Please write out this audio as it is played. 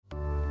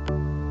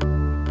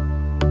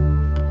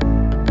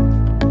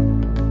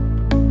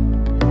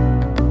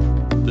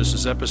This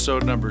is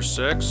episode number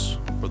 6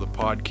 for the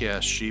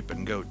podcast Sheep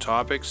and Goat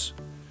Topics,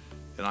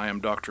 and I am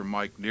Dr.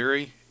 Mike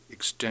Neary,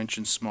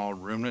 Extension Small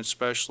Ruminant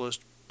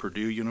Specialist,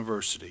 Purdue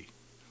University.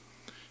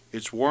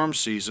 It's worm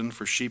season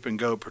for sheep and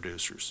goat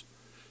producers,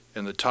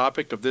 and the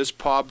topic of this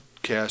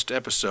podcast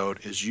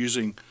episode is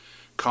using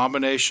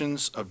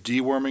combinations of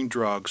deworming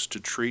drugs to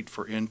treat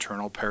for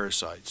internal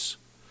parasites.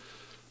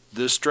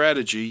 This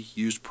strategy,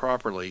 used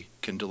properly,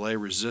 can delay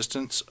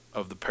resistance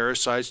of the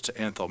parasites to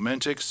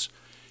anthelmintics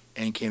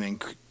and can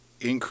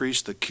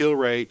increase the kill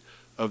rate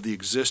of the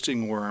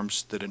existing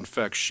worms that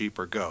infect sheep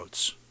or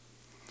goats.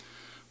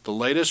 The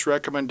latest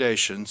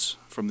recommendations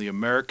from the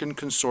American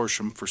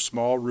Consortium for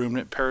Small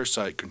Ruminant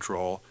Parasite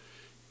Control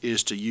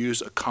is to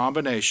use a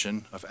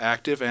combination of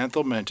active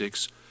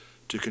anthelmintics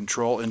to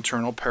control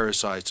internal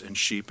parasites in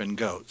sheep and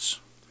goats.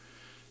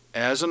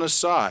 As an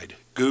aside,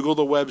 Google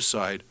the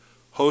website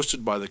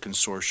hosted by the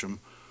consortium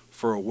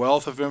for a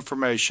wealth of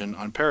information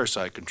on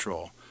parasite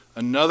control.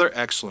 Another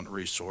excellent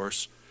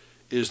resource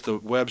is the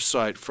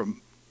website from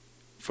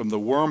the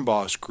Worm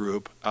Boss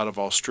group out of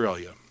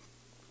Australia.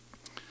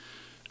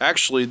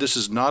 Actually, this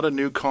is not a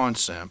new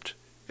concept,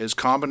 as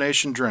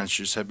combination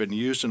drenches have been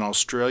used in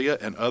Australia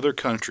and other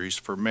countries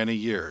for many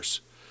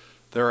years.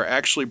 There are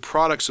actually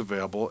products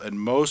available in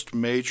most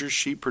major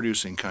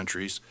sheep-producing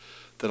countries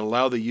that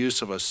allow the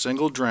use of a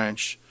single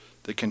drench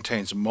that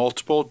contains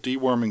multiple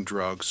deworming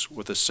drugs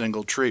with a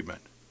single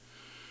treatment.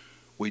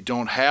 We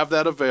don't have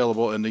that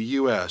available in the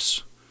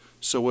U.S.,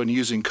 so when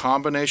using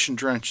combination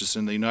drenches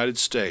in the United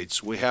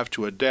States, we have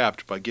to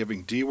adapt by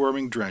giving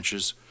deworming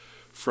drenches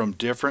from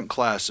different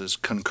classes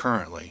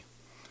concurrently.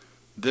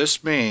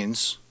 This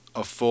means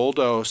a full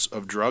dose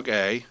of drug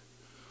A,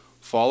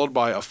 followed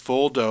by a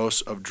full dose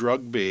of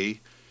drug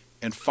B,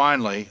 and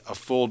finally a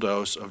full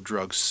dose of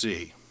drug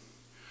C.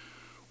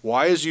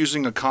 Why is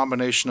using a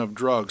combination of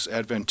drugs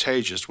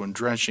advantageous when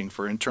drenching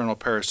for internal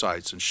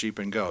parasites in sheep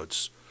and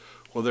goats?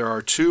 Well, there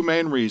are two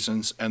main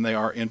reasons, and they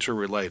are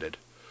interrelated.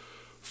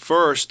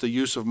 First, the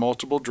use of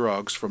multiple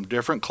drugs from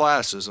different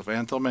classes of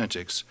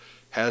anthelmintics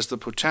has the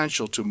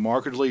potential to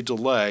markedly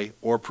delay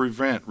or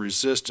prevent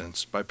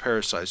resistance by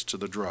parasites to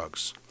the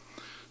drugs.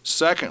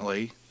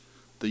 Secondly,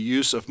 the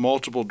use of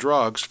multiple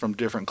drugs from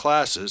different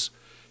classes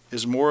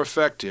is more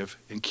effective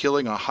in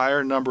killing a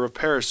higher number of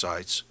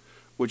parasites,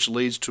 which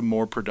leads to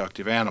more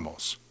productive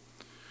animals.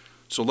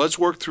 So let's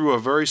work through a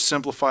very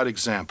simplified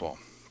example.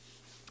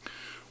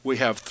 We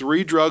have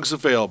 3 drugs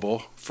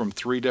available from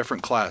 3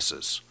 different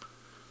classes.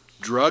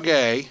 Drug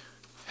A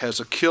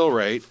has a kill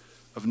rate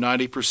of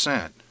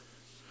 90%.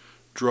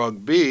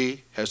 Drug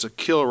B has a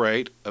kill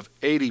rate of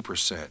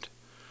 80%.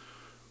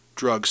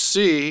 Drug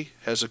C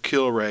has a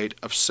kill rate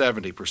of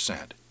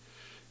 70%.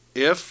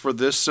 If, for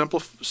this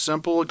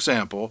simple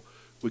example,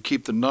 we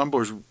keep the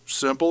numbers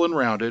simple and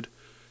rounded,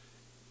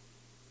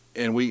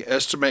 and we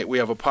estimate we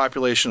have a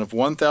population of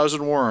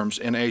 1,000 worms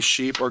in a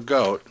sheep or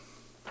goat,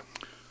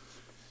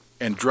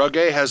 and drug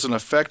A has an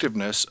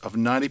effectiveness of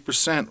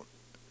 90%,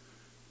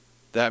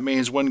 that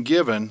means when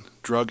given,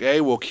 drug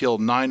A will kill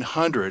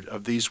 900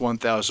 of these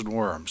 1,000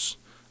 worms.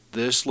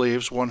 This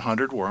leaves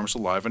 100 worms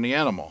alive in the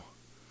animal.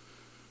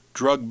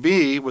 Drug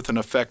B, with an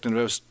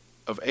effectiveness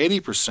of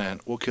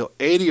 80%, will kill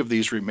 80 of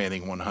these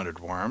remaining 100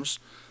 worms.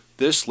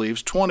 This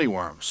leaves 20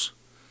 worms.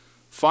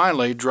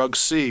 Finally, drug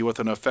C, with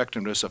an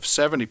effectiveness of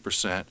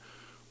 70%,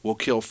 will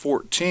kill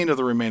 14 of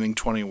the remaining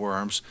 20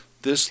 worms.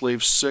 This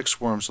leaves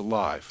 6 worms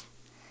alive.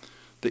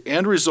 The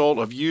end result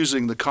of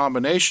using the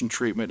combination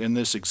treatment in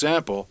this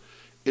example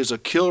is a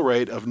kill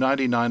rate of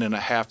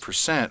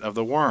 99.5% of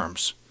the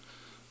worms.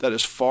 That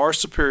is far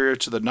superior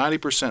to the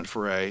 90%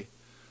 for A,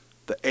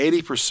 the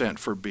 80%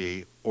 for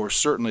B, or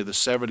certainly the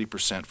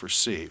 70% for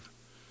C.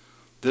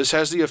 This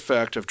has the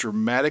effect of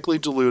dramatically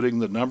diluting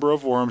the number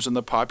of worms in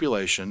the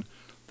population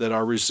that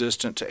are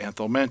resistant to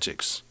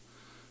anthelmintics.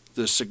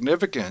 The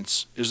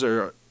significance is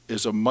there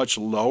is a much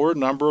lower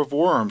number of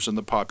worms in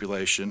the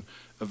population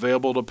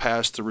available to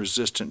pass the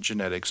resistant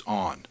genetics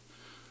on.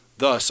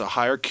 Thus, a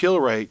higher kill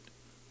rate,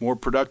 more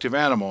productive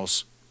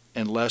animals,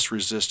 and less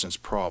resistance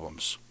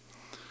problems.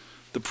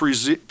 The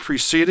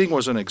preceding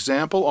was an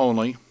example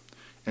only,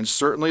 and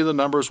certainly the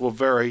numbers will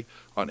vary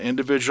on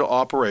individual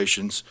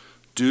operations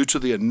due to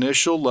the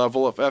initial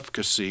level of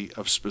efficacy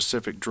of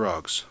specific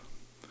drugs.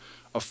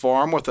 A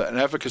farm with an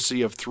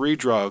efficacy of 3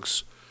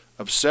 drugs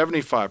of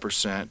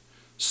 75%,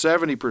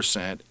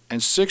 70%, and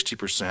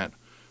 60%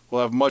 will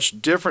have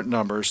much different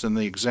numbers than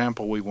the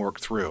example we worked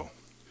through.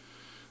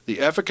 The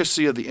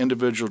efficacy of the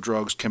individual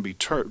drugs can be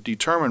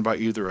determined by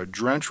either a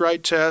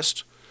drench-right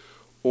test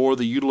or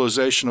the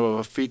utilization of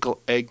a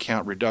fecal egg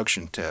count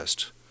reduction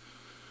test.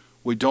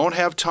 We don't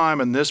have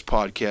time in this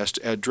podcast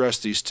to address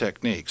these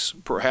techniques,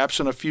 perhaps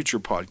in a future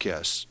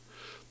podcast.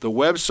 The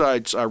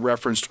websites I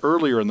referenced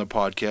earlier in the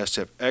podcast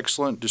have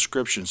excellent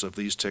descriptions of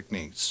these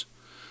techniques.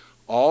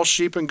 All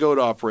sheep and goat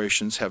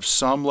operations have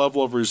some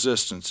level of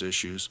resistance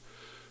issues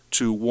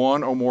to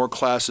one or more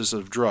classes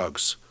of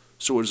drugs,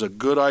 so it is a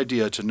good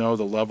idea to know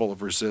the level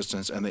of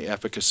resistance and the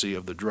efficacy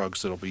of the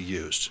drugs that will be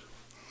used.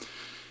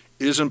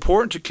 It is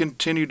important to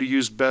continue to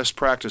use best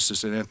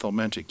practices in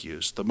anthelmintic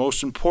use, the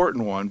most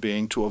important one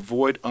being to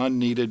avoid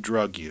unneeded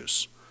drug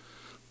use.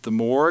 The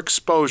more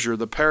exposure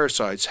the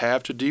parasites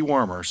have to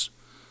dewormers,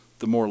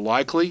 the more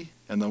likely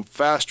and the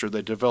faster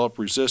they develop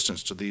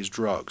resistance to these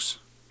drugs.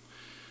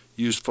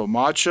 Use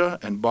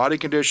FOMACHA and body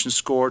condition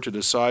score to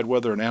decide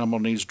whether an animal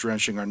needs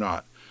drenching or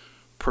not,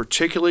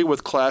 particularly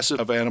with classes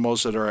of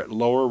animals that are at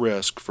lower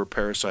risk for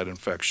parasite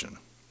infection.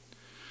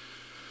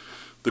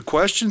 The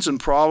questions and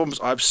problems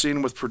I've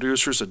seen with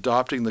producers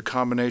adopting the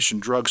combination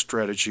drug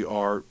strategy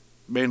are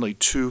mainly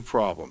two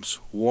problems.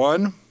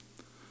 One,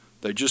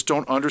 they just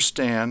don't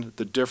understand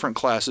the different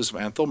classes of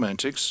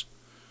anthelmintics.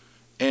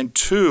 And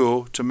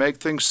two, to make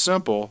things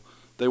simple,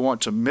 they want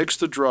to mix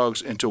the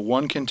drugs into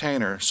one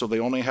container so they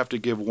only have to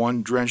give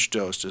one drench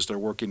dose as they're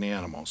working the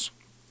animals.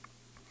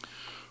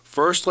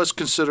 First, let's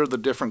consider the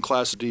different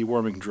classes of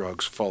deworming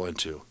drugs fall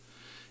into.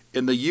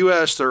 In the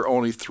U.S., there are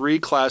only 3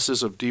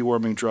 classes of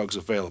deworming drugs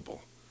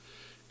available.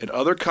 In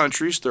other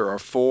countries, there are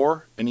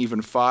 4 and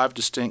even 5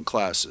 distinct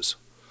classes.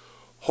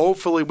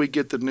 Hopefully, we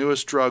get the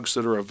newest drugs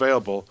that are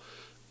available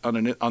on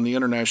the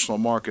international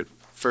market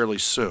fairly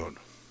soon.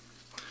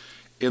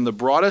 In the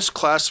broadest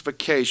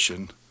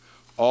classification,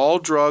 all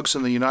drugs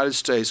in the United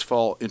States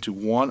fall into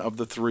one of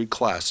the 3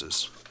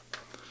 classes.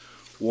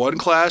 One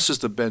class is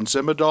the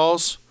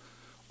benzimidols,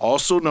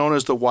 also known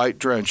as the white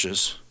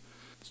drenches.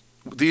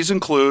 These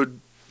include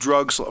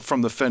drugs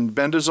from the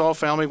fenbendazole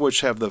family,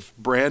 which have the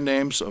brand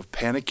names of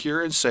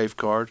Panacur and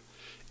Safeguard,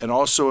 and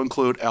also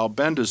include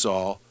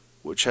albendazole,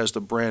 which has the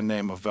brand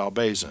name of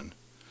Valbazen.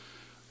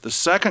 The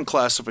second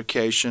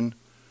classification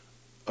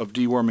of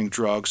deworming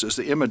drugs is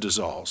the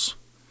imidazoles,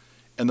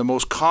 and the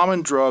most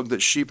common drug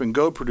that sheep and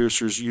goat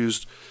producers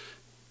use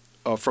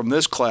from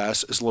this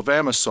class is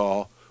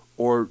levamisole,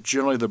 or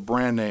generally the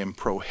brand name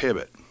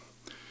Prohibit.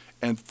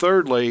 And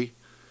thirdly,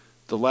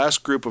 the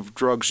last group of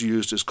drugs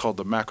used is called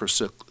the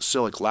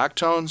macrocyclic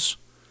lactones,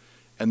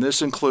 and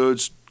this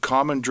includes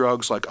common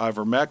drugs like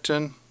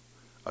ivermectin,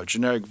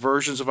 generic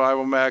versions of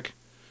Ivomec,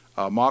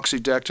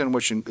 moxidectin,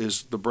 which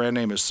is the brand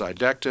name is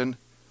Cydectin.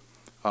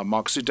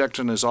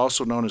 Moxidectin is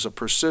also known as a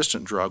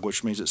persistent drug,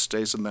 which means it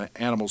stays in the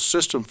animal's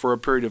system for a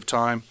period of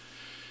time.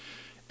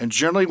 And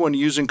generally, when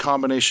using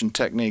combination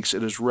techniques,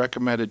 it is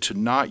recommended to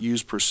not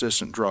use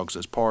persistent drugs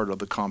as part of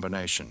the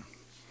combination.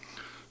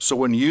 So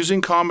when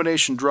using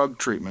combination drug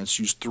treatments,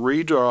 use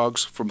 3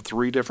 drugs from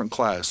 3 different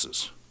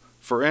classes.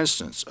 For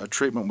instance, a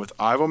treatment with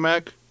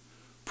Ivomec,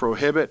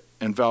 Prohibit,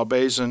 and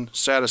Valbazen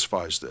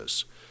satisfies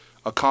this.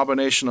 A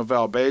combination of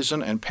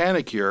Valbazen and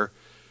Panacur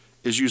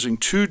is using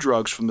 2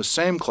 drugs from the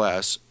same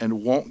class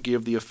and won't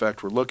give the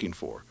effect we're looking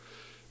for.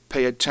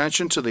 Pay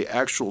attention to the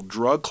actual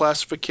drug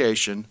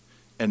classification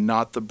and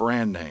not the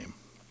brand name.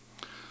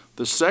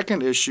 The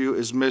second issue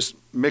is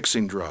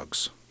mixing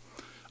drugs.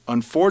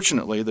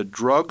 Unfortunately, the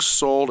drugs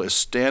sold as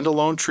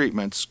standalone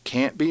treatments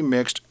can't be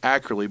mixed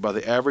accurately by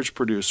the average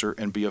producer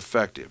and be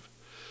effective.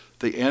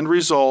 The end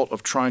result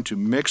of trying to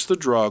mix the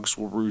drugs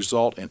will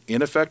result in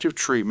ineffective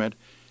treatment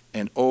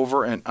and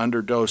over and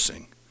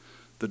underdosing.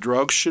 The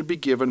drugs should be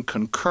given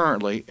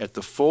concurrently at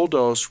the full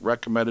dose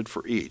recommended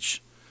for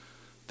each.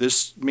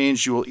 This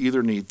means you will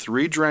either need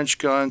 3 drench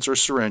guns or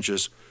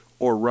syringes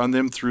or run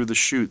them through the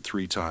chute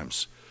 3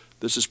 times.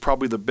 This is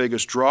probably the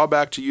biggest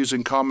drawback to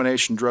using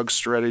combination drug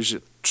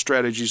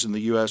strategies in the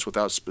U.S.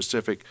 without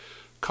specific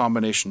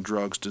combination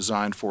drugs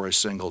designed for a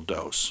single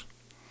dose.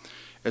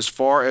 As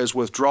far as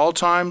withdrawal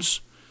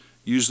times,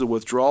 use the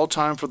withdrawal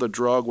time for the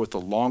drug with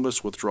the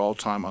longest withdrawal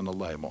time on the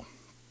label.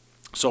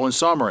 So in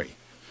summary,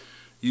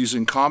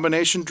 using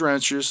combination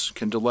drenches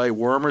can delay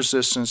worm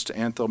resistance to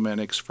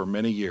anthelmintics for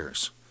many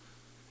years.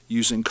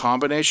 Using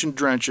combination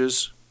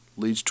drenches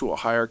leads to a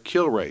higher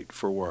kill rate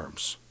for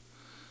worms.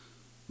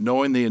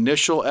 Knowing the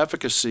initial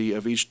efficacy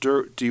of each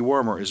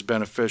dewormer is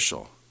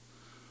beneficial.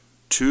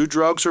 2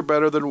 drugs are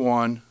better than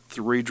 1,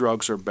 3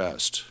 drugs are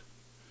best.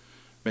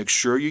 Make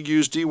sure you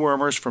use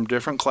dewormers from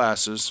different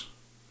classes.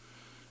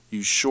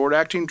 Use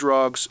short-acting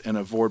drugs and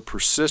avoid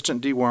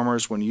persistent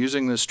dewormers when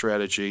using this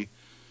strategy.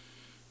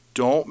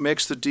 Don't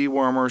mix the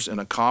dewormers in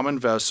a common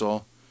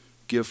vessel.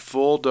 Give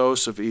full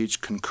dose of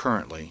each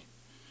concurrently.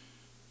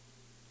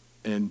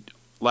 And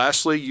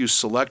lastly, use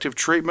selective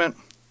treatment,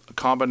 a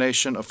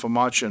combination of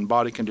FOMACHA and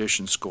body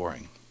condition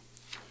scoring.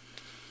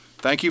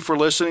 Thank you for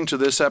listening to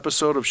this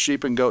episode of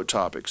Sheep and Goat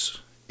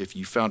Topics. If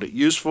you found it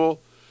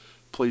useful,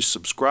 please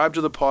subscribe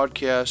to the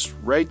podcast,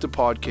 rate the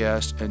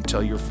podcast, and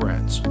tell your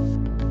friends.